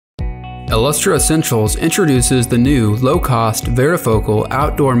Illustra Essentials introduces the new low-cost varifocal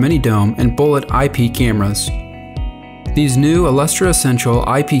outdoor mini dome and bullet IP cameras. These new Illustra Essential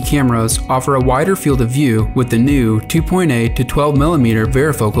IP cameras offer a wider field of view with the new 2.8 to 12mm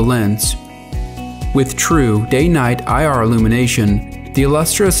varifocal lens. With true day-night IR illumination, the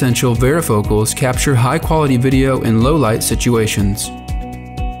Illustra Essential varifocals capture high-quality video in low-light situations.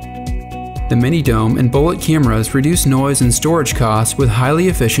 The mini dome and bullet cameras reduce noise and storage costs with highly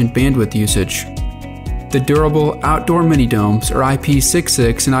efficient bandwidth usage. The durable outdoor mini domes are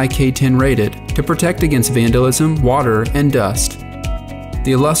IP66 and IK10 rated to protect against vandalism, water, and dust.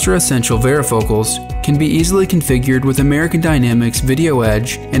 The Illustra Essential varifocals can be easily configured with American Dynamics Video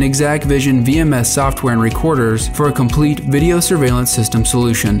Edge and ExactVision VMS software and recorders for a complete video surveillance system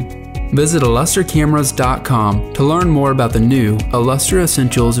solution. Visit illustracameras.com to learn more about the new Illustra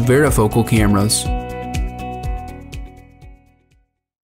Essentials varifocal cameras.